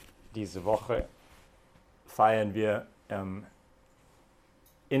Diese Woche feiern wir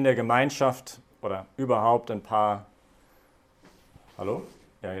in der Gemeinschaft oder überhaupt ein paar... Hallo?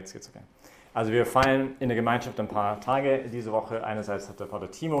 Ja, jetzt geht's okay. Also wir feiern in der Gemeinschaft ein paar Tage diese Woche. Einerseits hat der Pater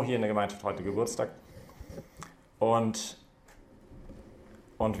Timo hier in der Gemeinschaft heute Geburtstag. Und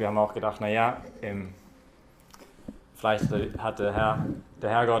wir haben auch gedacht, naja, vielleicht hat der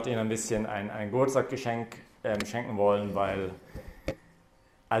Herrgott ihnen ein bisschen ein Geburtstagsgeschenk schenken wollen, weil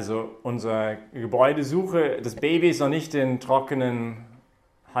also unsere Gebäudesuche, das Baby ist noch nicht in trockenen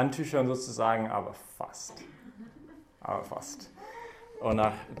Handtüchern sozusagen, aber fast. Und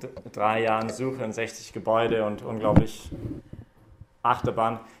nach 3 Jahren Suche in 60 Gebäude und unglaublich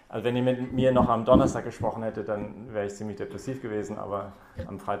Achterbahn. Also wenn ihr mit mir noch am Donnerstag gesprochen hättet, dann wäre ich ziemlich depressiv gewesen, aber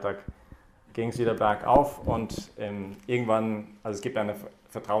am Freitag ging es wieder bergauf und irgendwann, also es gibt eine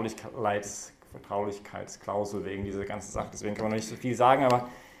Vertraulichkeitsklausel wegen dieser ganzen Sache, deswegen kann man noch nicht so viel sagen,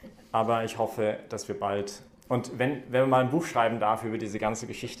 aber ich hoffe, dass wir bald, und wenn man mal ein Buch schreiben darf über diese ganze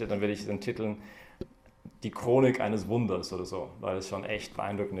Geschichte, dann würde ich den titeln Die Chronik eines Wunders oder so, weil es schon echt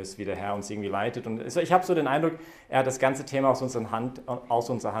beeindruckend ist, wie der Herr uns irgendwie leitet. Und ich habe so den Eindruck, er hat das ganze Thema aus unserer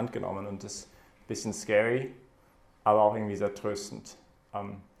Hand genommen und das ist ein bisschen scary, aber auch irgendwie sehr tröstend.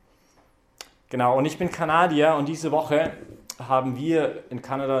 Genau, und ich bin Kanadier und diese Woche haben wir in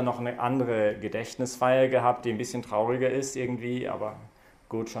Kanada noch eine andere Gedächtnisfeier gehabt, die ein bisschen trauriger ist irgendwie, aber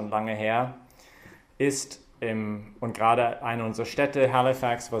gut, schon lange her ist. Und gerade eine unserer Städte,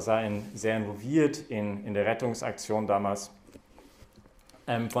 Halifax, war sehr involviert in der Rettungsaktion damals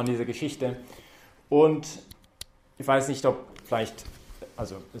von dieser Geschichte. Und ich weiß nicht, ob vielleicht,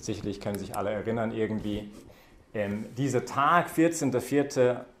 also sicherlich können sich alle erinnern irgendwie, dieser Tag,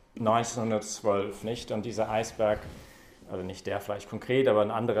 14.04.1912, nicht? Und dieser Eisberg, also nicht der vielleicht konkret, aber ein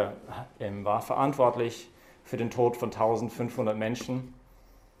anderer war verantwortlich für den Tod von 1500 Menschen,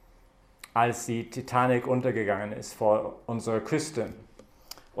 als die Titanic untergegangen ist vor unserer Küste.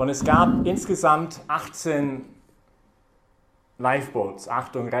 Und es gab insgesamt 18 Lifeboats,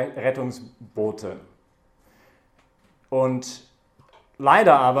 Achtung, Rettungsboote. Und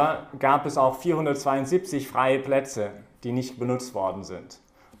leider aber gab es auch 472 freie Plätze, die nicht benutzt worden sind.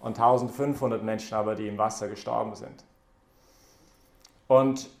 Und 1500 Menschen aber, die im Wasser gestorben sind.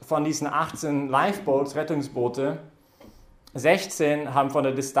 Und von diesen 18 Lifeboats, Rettungsboote, 16 haben von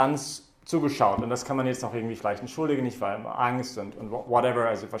der Distanz zugeschaut. Und das kann man jetzt noch irgendwie vielleicht entschuldigen, nicht weil Angst und whatever,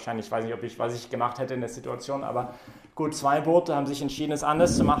 also wahrscheinlich, ich weiß nicht, was ich gemacht hätte in der Situation, aber gut, 2 Boote haben sich entschieden, es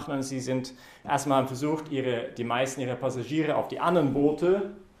anders zu machen und sie sind erstmal versucht, die meisten ihrer Passagiere auf die anderen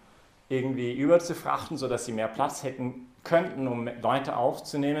Boote irgendwie überzufrachten, sodass sie mehr Platz hätten könnten, um Leute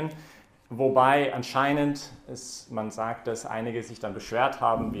aufzunehmen. Wobei anscheinend, man sagt, dass einige sich dann beschwert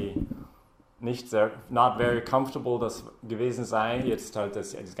haben, wie not very comfortable das gewesen sei, jetzt halt,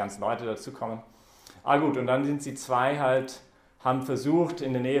 dass die ganzen Leute dazukommen. Gut, und dann sind sie 2 haben versucht,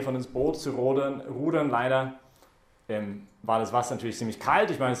 in der Nähe von das Boot zu rudern. Leider war das Wasser natürlich ziemlich kalt,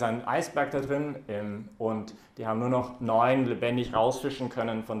 ich meine, es ist ein Eisberg da drin, und die haben nur noch 9 lebendig rausfischen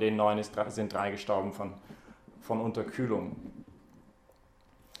können, von denen 9 sind 3 gestorben von Unterkühlung.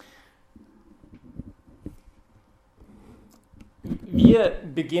 Wir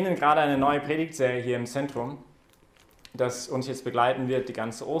beginnen gerade eine neue Predigtserie hier im Zentrum, das uns jetzt begleiten wird die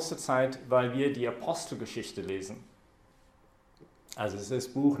ganze Osterzeit, weil wir die Apostelgeschichte lesen. Also es ist das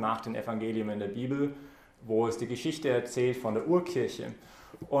Buch nach den Evangelien in der Bibel, wo es die Geschichte erzählt von der Urkirche.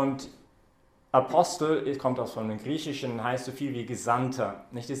 Und Apostel kommt aus dem Griechischen, heißt so viel wie Gesandter.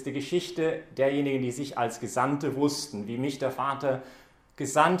 Das ist die Geschichte derjenigen, die sich als Gesandte wussten. Wie mich der Vater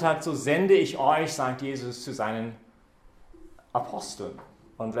gesandt hat, so sende ich euch, sagt Jesus zu seinen Aposteln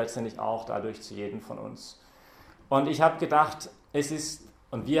und letztendlich auch dadurch zu jedem von uns. Und ich habe gedacht,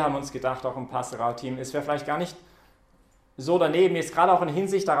 und wir haben uns gedacht, auch im Pastoralteam, es wäre vielleicht gar nicht so daneben, jetzt gerade auch in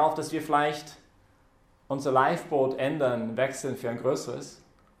Hinsicht darauf, dass wir vielleicht unser Lifeboat ändern, wechseln für ein größeres.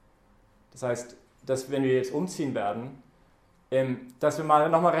 Das heißt, dass wenn wir jetzt umziehen werden, dass wir mal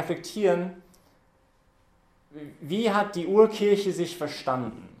nochmal reflektieren, wie hat die Urkirche sich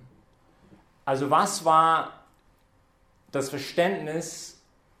verstanden? Also was war das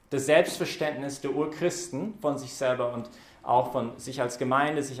Selbstverständnis der Urchristen von sich selber und auch von sich als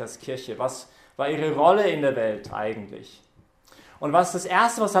Gemeinde, sich als Kirche? Was war ihre Rolle in der Welt eigentlich? Und das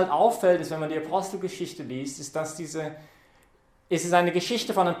Erste, was halt auffällt, ist, wenn man die Apostelgeschichte liest, ist, dass es ist eine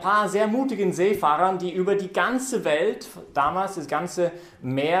Geschichte von ein paar sehr mutigen Seefahrern, die über die ganze Welt, damals das ganze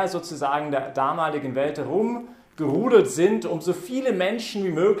Meer sozusagen der damaligen Welt herum gerudert sind, um so viele Menschen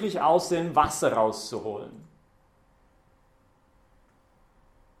wie möglich aus dem Wasser rauszuholen.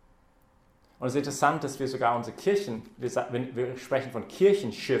 Und es ist interessant, dass wir sogar unsere Kirchen, wir sprechen von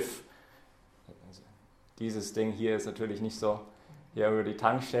Kirchenschiff. Dieses Ding hier ist natürlich nicht so hier über die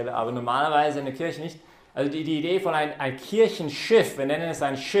Tankstelle, aber normalerweise in der Kirche nicht. Also die Idee von ein Kirchenschiff, wir nennen es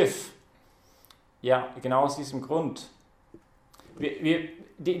ein Schiff. Ja, genau aus diesem Grund.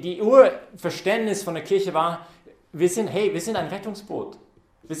 Die Urverständnis von der Kirche war, wir sind ein Rettungsboot.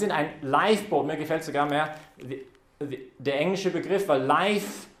 Wir sind ein Lifeboat. Mir gefällt sogar mehr der englische Begriff, weil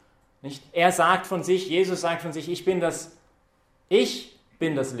Life, nicht? Er sagt von sich, Jesus sagt von sich, ich bin das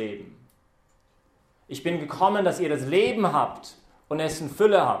Leben. Ich bin gekommen, dass ihr das Leben habt und es in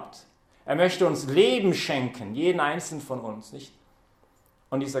Fülle habt. Er möchte uns Leben schenken, jeden einzelnen von uns, nicht?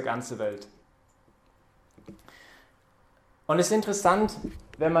 Und dieser ganze Welt. Und es ist interessant,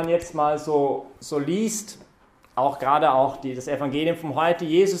 wenn man jetzt mal so liest, gerade auch das Evangelium von heute.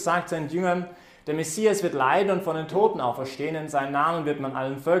 Jesus sagt seinen Jüngern, der Messias wird leiden und von den Toten auferstehen. In seinem Namen wird man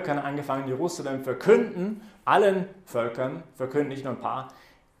allen Völkern, angefangen in Jerusalem, verkünden. Allen Völkern, verkünden nicht nur ein paar.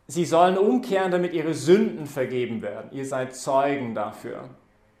 Sie sollen umkehren, damit ihre Sünden vergeben werden. Ihr seid Zeugen dafür.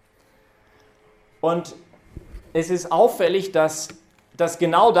 Und es ist auffällig, dass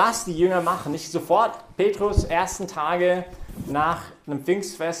genau das die Jünger machen. Nicht sofort Petrus, ersten Tage nach einem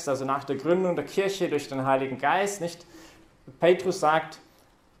Pfingstfest, also nach der Gründung der Kirche durch den Heiligen Geist, nicht? Petrus sagt,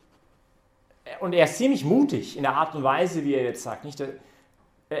 und er ist ziemlich mutig in der Art und Weise, wie er jetzt sagt, nicht?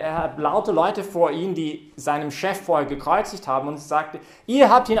 Er hat laute Leute vor ihm, die seinem Chef vorher gekreuzigt haben und sagte, ihr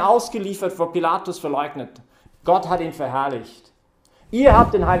habt ihn ausgeliefert, vor Pilatus verleugnet. Gott hat ihn verherrlicht. Ihr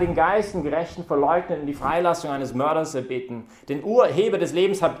habt den Heiligen Geist, den Gerechten, verleugnet und die Freilassung eines Mörders erbeten. Den Urheber des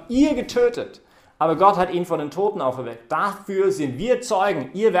Lebens habt ihr getötet, aber Gott hat ihn von den Toten auferweckt. Dafür sind wir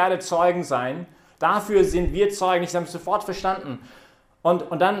Zeugen. Ihr werdet Zeugen sein. Dafür sind wir Zeugen. Ich habe es sofort verstanden. Und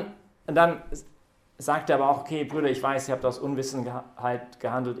dann sagt er aber auch, okay, Brüder, ich weiß, ihr habt aus Unwissenheit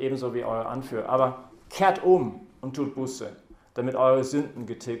gehandelt, ebenso wie euer Anführer, aber kehrt um und tut Buße, damit eure Sünden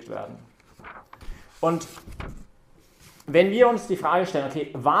getilgt werden. Und wenn wir uns die Frage stellen,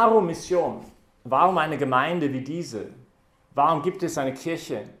 okay, warum Mission? Warum eine Gemeinde wie diese? Warum gibt es eine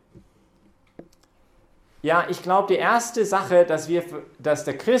Kirche? Ja, ich glaube, die erste Sache, dass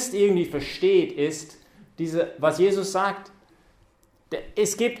der Christ irgendwie versteht, ist, was Jesus sagt,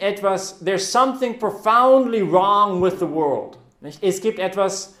 es gibt etwas, there's something profoundly wrong with the world. Nicht? Es gibt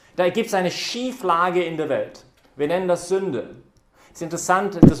etwas, da gibt es eine Schieflage in der Welt. Wir nennen das Sünde. Es ist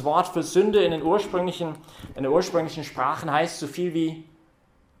interessant, das Wort für Sünde in der ursprünglichen Sprachen heißt so viel wie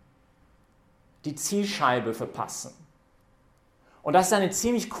die Zielscheibe verpassen. Und das ist ein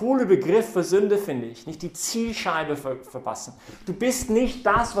ziemlich cooler Begriff für Sünde, finde ich. Nicht die Zielscheibe verpassen. Du bist nicht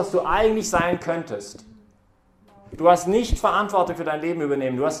das, was du eigentlich sein könntest. Du hast nicht Verantwortung für dein Leben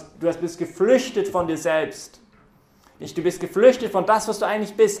übernehmen. Du bist geflüchtet von dir selbst. Nicht, du bist geflüchtet von das, was du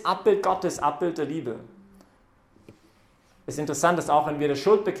eigentlich bist. Abbild Gottes, Abbild der Liebe. Es ist interessant, dass auch wenn wir das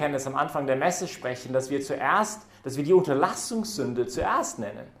Schuldbekenntnis am Anfang der Messe sprechen, dass wir die Unterlassungssünde zuerst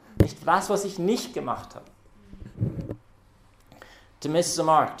nennen. Nicht das, was ich nicht gemacht habe. To miss the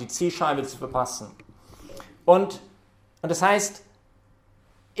mark, die Zielscheibe zu verpassen. Und das heißt,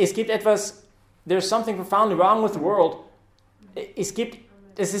 es gibt etwas, there's something profoundly wrong with the world.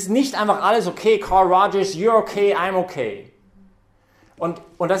 Es ist nicht einfach alles okay, Carl Rogers, you're okay, I'm okay. Und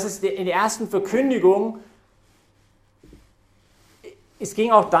das ist in der ersten Verkündigung, es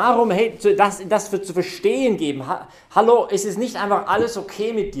ging auch darum, hey, das zu verstehen geben. Hallo, es ist nicht einfach alles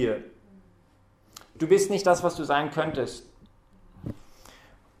okay mit dir. Du bist nicht das, was du sein könntest.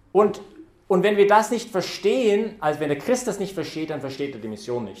 Und wenn wir das nicht verstehen, also wenn der Christ das nicht versteht, dann versteht er die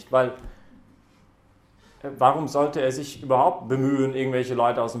Mission nicht. Weil, warum sollte er sich überhaupt bemühen, irgendwelche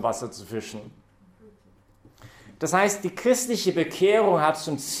Leute aus dem Wasser zu fischen? Das heißt, die christliche Bekehrung hat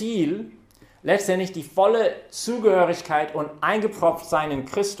zum Ziel, letztendlich die volle Zugehörigkeit und Eingepropftsein in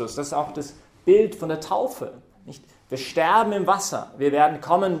Christus. Das ist auch das Bild von der Taufe. Nicht? Wir sterben im Wasser. Wir werden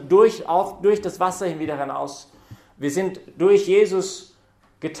kommen durch das Wasser hin wieder hinaus. Wir sind durch Jesus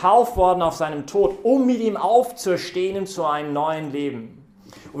getauft worden auf seinem Tod, um mit ihm aufzuerstehen zu einem neuen Leben.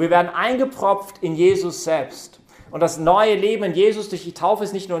 Und wir werden eingepropft in Jesus selbst. Und das neue Leben in Jesus durch die Taufe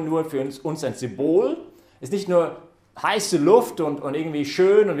ist nicht nur für uns ein Symbol, ist nicht nur heiße Luft und irgendwie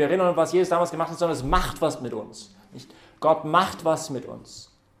schön und wir erinnern uns, was Jesus damals gemacht hat, sondern es macht was mit uns. Nicht? Gott macht was mit uns.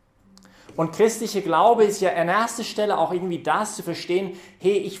 Und christlicher Glaube ist ja an erster Stelle auch irgendwie das zu verstehen,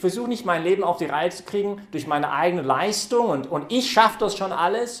 hey, ich versuche nicht mein Leben auf die Reihe zu kriegen durch meine eigene Leistung und ich schaffe das schon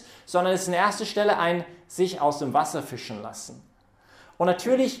alles, sondern es ist an erster Stelle ein sich aus dem Wasser fischen lassen. Und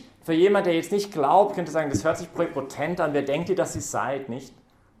natürlich, für jemanden, der jetzt nicht glaubt, könnte sagen, das hört sich präpotent an, wer denkt ihr, dass ihr seid, nicht?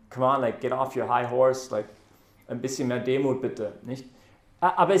 Come on, like, get off your high horse, like, ein bisschen mehr Demut bitte, nicht?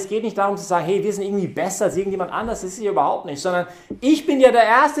 Aber es geht nicht darum zu sagen, hey, wir sind irgendwie besser als irgendjemand anders, das ist hier überhaupt nicht, sondern ich bin ja der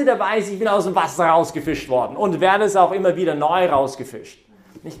Erste, der weiß, ich bin aus dem Wasser rausgefischt worden und werde es auch immer wieder neu rausgefischt.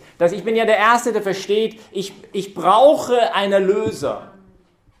 Ich bin ja der Erste, der versteht, ich brauche einen Erlöser.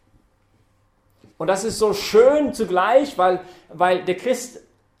 Und das ist so schön zugleich, weil der Christ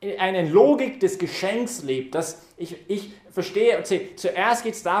eine Logik des Geschenks lebt. Dass ich verstehe, zuerst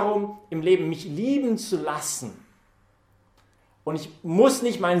geht es darum, im Leben mich lieben zu lassen. Und ich muss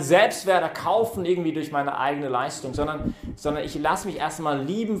nicht meinen Selbstwert erkaufen irgendwie durch meine eigene Leistung, sondern ich lasse mich erstmal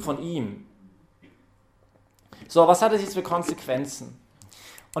lieben von ihm. So, was hat das jetzt für Konsequenzen?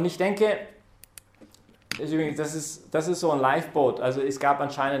 Und ich denke, das ist so ein Lifeboat. Also es gab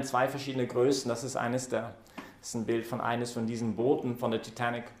anscheinend 2 verschiedene Größen. Das ist ein Bild von eines von diesen Booten von der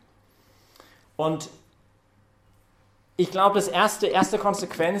Titanic. Und ich glaube, das erste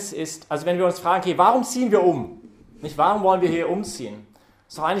Konsequenz ist, also wenn wir uns fragen, okay, warum ziehen wir um? Nicht, warum wollen wir hier umziehen?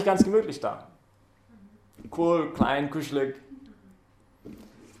 Ist doch eigentlich ganz gemütlich da. Cool, klein, kuschelig.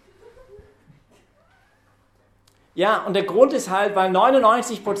 Ja, und der Grund ist halt, weil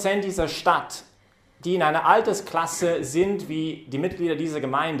 99% dieser Stadt, die in einer Altersklasse sind wie die Mitglieder dieser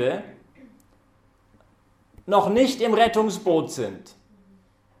Gemeinde, noch nicht im Rettungsboot sind.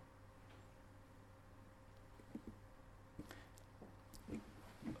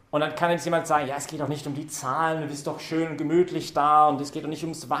 Und dann kann jetzt jemand sagen, ja, es geht doch nicht um die Zahlen, es ist doch schön und gemütlich da und es geht doch nicht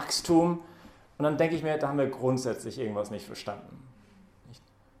ums Wachstum. Und dann denke ich mir, da haben wir grundsätzlich irgendwas nicht verstanden.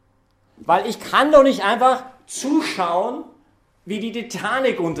 Weil ich kann doch nicht einfach zuschauen, wie die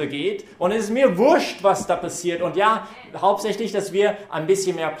Titanic untergeht und es ist mir wurscht, was da passiert. Und ja, hauptsächlich, dass wir ein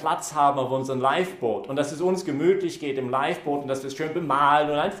bisschen mehr Platz haben auf unserem Lifeboat und dass es uns gemütlich geht im Lifeboat und dass wir es schön bemalen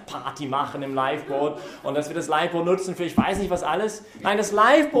und eine Party machen im Lifeboat und dass wir das Lifeboat nutzen für ich weiß nicht was alles. Nein, das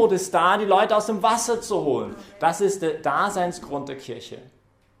Lifeboat ist da, die Leute aus dem Wasser zu holen. Das ist der Daseinsgrund der Kirche.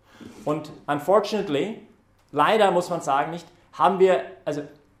 Und unfortunately, leider muss man sagen,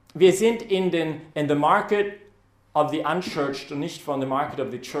 wir sind in the market of the unchurched und nicht von the market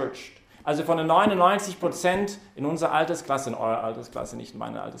of the churched. Also von den 99% in unserer Altersklasse, in eurer Altersklasse, nicht in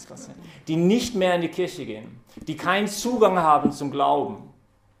meiner Altersklasse, die nicht mehr in die Kirche gehen, die keinen Zugang haben zum Glauben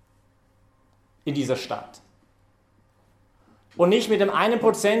in dieser Stadt. Und nicht mit dem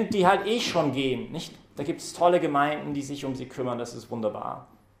 1%, die halt schon gehen. Nicht? Da gibt es tolle Gemeinden, die sich um sie kümmern, das ist wunderbar.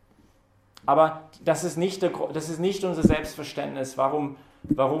 Aber das ist nicht unser Selbstverständnis, warum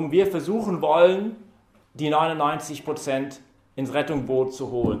wir versuchen wollen, die 99% ins Rettungsboot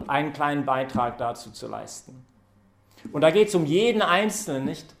zu holen, einen kleinen Beitrag dazu zu leisten. Und da geht es um jeden Einzelnen,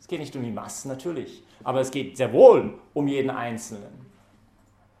 nicht? Es geht nicht um die Massen, natürlich, aber es geht sehr wohl um jeden Einzelnen.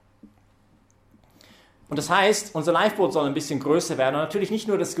 Und das heißt, unser Lifeboat soll ein bisschen größer werden und natürlich nicht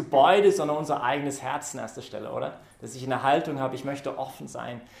nur das Gebäude, sondern unser eigenes Herz an erster Stelle, oder? Dass ich eine Haltung habe, ich möchte offen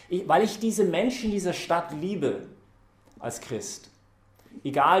sein, weil ich diese Menschen dieser Stadt liebe als Christ.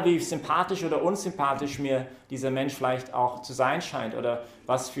 Egal wie sympathisch oder unsympathisch mir dieser Mensch vielleicht auch zu sein scheint oder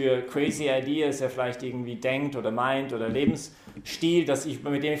was für crazy ideas er vielleicht irgendwie denkt oder meint oder Lebensstil,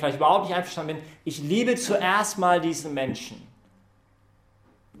 mit dem ich vielleicht überhaupt nicht einverstanden bin. Ich liebe zuerst mal diesen Menschen,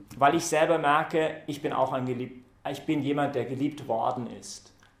 weil ich selber merke, ich bin jemand, der geliebt worden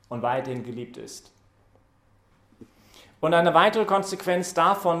ist und weiterhin geliebt ist. Und eine weitere Konsequenz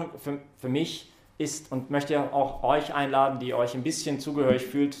davon für mich ist, und möchte auch euch einladen, die euch ein bisschen zugehörig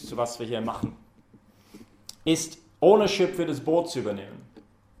fühlt, zu was wir hier machen, ist Ownership für das Boot zu übernehmen.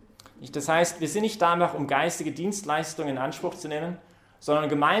 Das heißt, wir sind nicht da, um geistige Dienstleistungen in Anspruch zu nehmen, sondern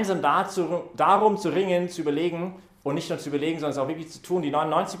gemeinsam darum zu ringen, zu überlegen, und nicht nur zu überlegen, sondern es auch wirklich zu tun, die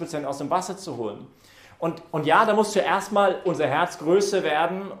 99% aus dem Wasser zu holen. Und ja, da muss zuerst mal unser Herz größer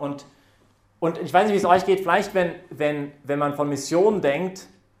werden und ich weiß nicht, wie es euch geht, vielleicht wenn man von Missionen denkt,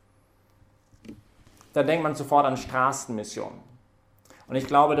 dann denkt man sofort an Straßenmissionen. Und ich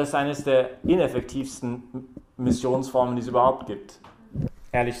glaube, das ist eines der ineffektivsten Missionsformen, die es überhaupt gibt,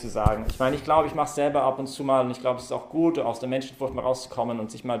 ehrlich zu sagen. Ich meine, ich glaube, ich mache es selber ab und zu mal und ich glaube, es ist auch gut, aus der Menschenfurcht mal rauszukommen und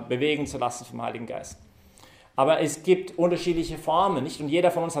sich mal bewegen zu lassen vom Heiligen Geist. Aber es gibt unterschiedliche Formen, nicht? Und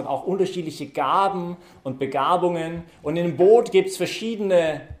jeder von uns hat auch unterschiedliche Gaben und Begabungen. Und in dem Boot gibt es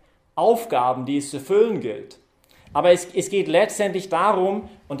verschiedene Aufgaben, die es zu erfüllen gilt. Aber es geht letztendlich darum,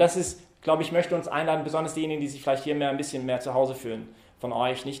 und das ist, glaube ich, möchte uns einladen, besonders diejenigen, die sich vielleicht hier ein bisschen mehr zu Hause fühlen von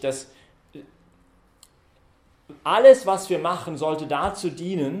euch, nicht, dass alles, was wir machen, sollte dazu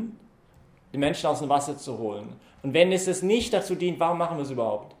dienen, die Menschen aus dem Wasser zu holen. Und wenn es nicht dazu dient, warum machen wir es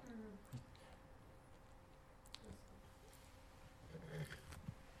überhaupt?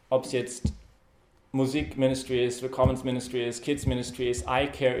 Ob es jetzt Musikministry ist, Willkommensministry ist, Kids Ministry ist,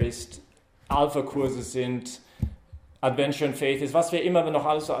 iCare ist, Alpha-Kurse sind, Adventure and Faith ist, was wir immer noch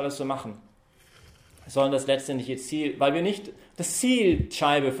alles so machen, sondern das letztendliche Ziel, weil wir nicht das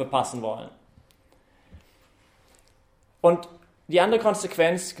Zielscheibe verpassen wollen. Und die andere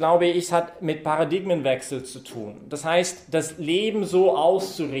Konsequenz, glaube ich, hat mit Paradigmenwechsel zu tun. Das heißt, das Leben so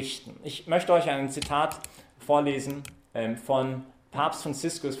auszurichten. Ich möchte euch ein Zitat vorlesen von Papst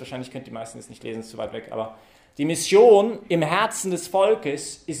Franziskus. Wahrscheinlich könnt die meisten es nicht lesen, ist zu weit weg. Aber die Mission im Herzen des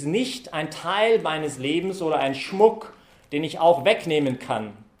Volkes ist nicht ein Teil meines Lebens oder ein Schmuck, den ich auch wegnehmen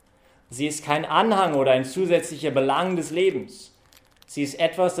kann. Sie ist kein Anhang oder ein zusätzlicher Belang des Lebens. Sie ist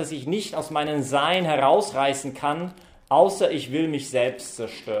etwas, das ich nicht aus meinem Sein herausreißen kann, außer ich will mich selbst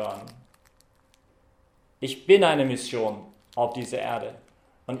zerstören. Ich bin eine Mission auf dieser Erde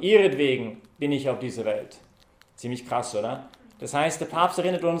und ihretwegen bin ich auf dieser Welt. Ziemlich krass, oder? Das heißt, der Papst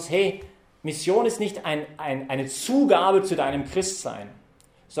erinnert uns, hey, Mission ist nicht eine Zugabe zu deinem Christsein,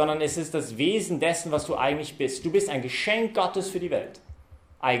 sondern es ist das Wesen dessen, was du eigentlich bist. Du bist ein Geschenk Gottes für die Welt,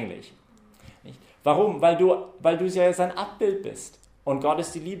 eigentlich. Warum? Weil du ja sein Abbild bist und Gott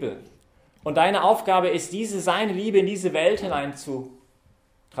ist die Liebe. Und deine Aufgabe ist, seine Liebe in diese Welt hinein zu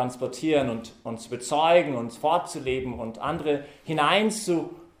transportieren und zu bezeugen und fortzuleben und andere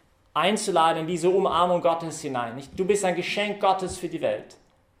einzuladen in diese Umarmung Gottes hinein. Du bist ein Geschenk Gottes für die Welt.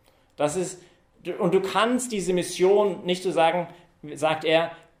 Und du kannst diese Mission nicht so sagen, sagt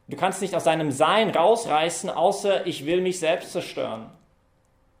er, du kannst nicht aus deinem Sein rausreißen, außer ich will mich selbst zerstören.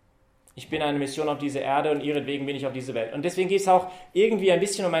 Ich bin eine Mission auf dieser Erde und ihretwegen bin ich auf dieser Welt. Und deswegen geht es auch irgendwie ein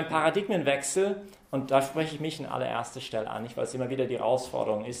bisschen um einen Paradigmenwechsel. Und da spreche ich mich an allererster Stelle an, nicht? Weil es immer wieder die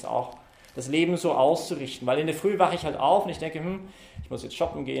Herausforderung ist, auch das Leben so auszurichten. Weil in der Früh wache ich halt auf und ich denke, ich muss jetzt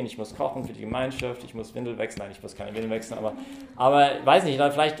shoppen gehen, ich muss kochen für die Gemeinschaft, ich muss Windel wechseln. Nein, ich muss keine Windel wechseln, aber weiß nicht,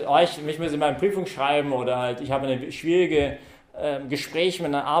 vielleicht mich muss ich mal eine Prüfung schreiben oder halt ich habe eine schwierige Gespräch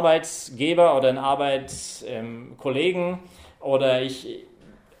mit einem Arbeitgeber oder einem Arbeitskollegen oder ich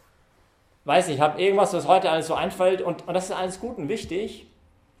weiß nicht, ich habe irgendwas, was heute alles so einfällt und das ist alles gut und wichtig,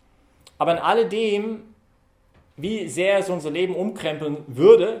 aber in alledem, wie sehr es unser Leben umkrempeln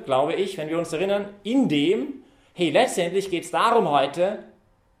würde, glaube ich, wenn wir uns erinnern, in dem, hey, letztendlich geht es darum heute,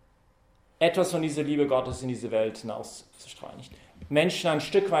 etwas von dieser Liebe Gottes in diese Welt hinauszustreuen. Menschen ein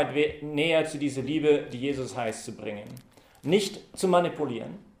Stück weit näher zu dieser Liebe, die Jesus heißt, zu bringen. Nicht zu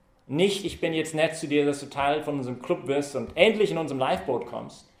manipulieren, nicht, ich bin jetzt nett zu dir, dass du Teil von unserem Club wirst und endlich in unserem Lifeboat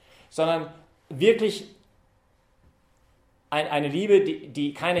kommst, sondern wirklich eine Liebe,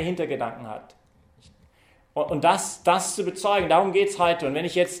 die keine Hintergedanken hat. Und das zu bezeugen, darum geht es heute. Und wenn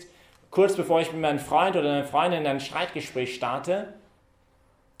ich jetzt kurz bevor ich mit meinem Freund oder einer Freundin ein Streitgespräch starte,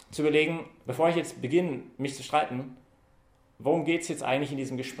 zu überlegen, bevor ich jetzt beginne, mich zu streiten, worum geht es jetzt eigentlich in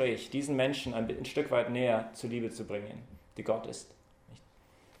diesem Gespräch, diesen Menschen ein Stück weit näher zur Liebe zu bringen, die Gott ist.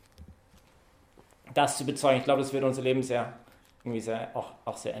 Das zu bezeugen, ich glaube, das wird unser Leben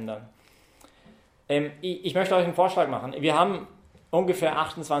auch sehr ändern. Ich möchte euch einen Vorschlag machen. Wir haben ungefähr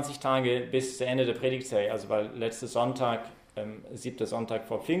 28 Tage bis zu Ende der Predigtserie, also weil letzter Sonntag, 7. Sonntag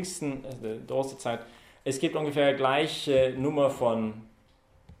vor Pfingsten, die Osterzeit, es gibt ungefähr gleiche Nummer von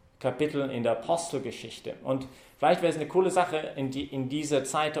Kapiteln in der Apostelgeschichte. Und vielleicht wäre es eine coole Sache, in dieser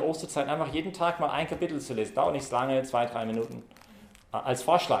Zeit der Osterzeit einfach jeden Tag mal ein Kapitel zu lesen. Dauert nicht so lange, 2-3 Minuten. Als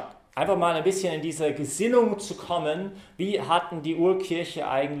Vorschlag. Einfach mal ein bisschen in diese Gesinnung zu kommen, wie hatten die Urkirche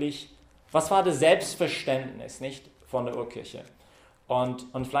eigentlich, was war das Selbstverständnis, nicht, von der Urkirche? Und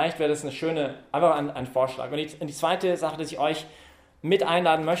vielleicht wäre das einfach ein Vorschlag. Und die zweite Sache, dass ich euch mit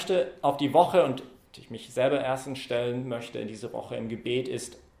einladen möchte auf die Woche und ich mich selber erstens stellen möchte in diese Woche im Gebet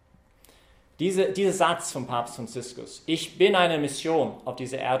ist, dieser Satz vom Papst Franziskus: Ich bin eine Mission auf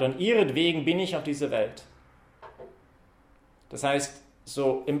dieser Erde und ihretwegen bin ich auf dieser Welt. Das heißt,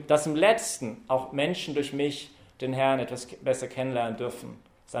 dass im Letzten auch Menschen durch mich den Herrn etwas besser kennenlernen dürfen,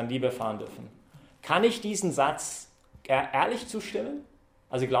 seine Liebe erfahren dürfen. Kann ich diesen Satz ehrlich zustimmen?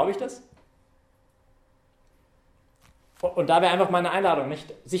 Also glaube ich das? Und da wäre einfach meine Einladung,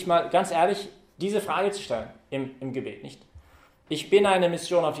 nicht, sich mal ganz ehrlich diese Frage zu stellen im Gebet, nicht? Ich bin eine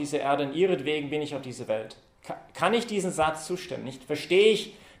Mission auf dieser Erde und ihretwegen bin ich auf dieser Welt. Kann ich diesen Satz zustimmen? Nicht? Verstehe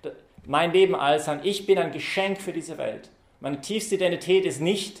ich mein Leben als ich bin ein Geschenk für diese Welt. Meine tiefste Identität ist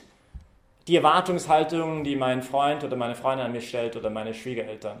nicht die Erwartungshaltung, die mein Freund oder meine Freundin an mir stellt oder meine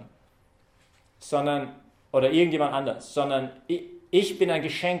Schwiegereltern, oder irgendjemand anders, sondern ich bin ein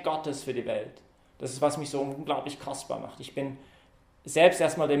Geschenk Gottes für die Welt. Das ist, was mich so unglaublich kostbar macht. Ich bin selbst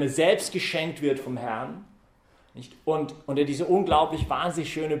erstmal, der mir selbst geschenkt wird vom Herrn, nicht? Und der diese unglaublich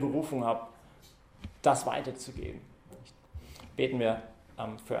wahnsinnig schöne Berufung hat, das weiterzugeben. Nicht? Beten wir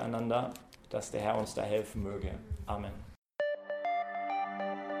füreinander, dass der Herr uns da helfen möge. Amen.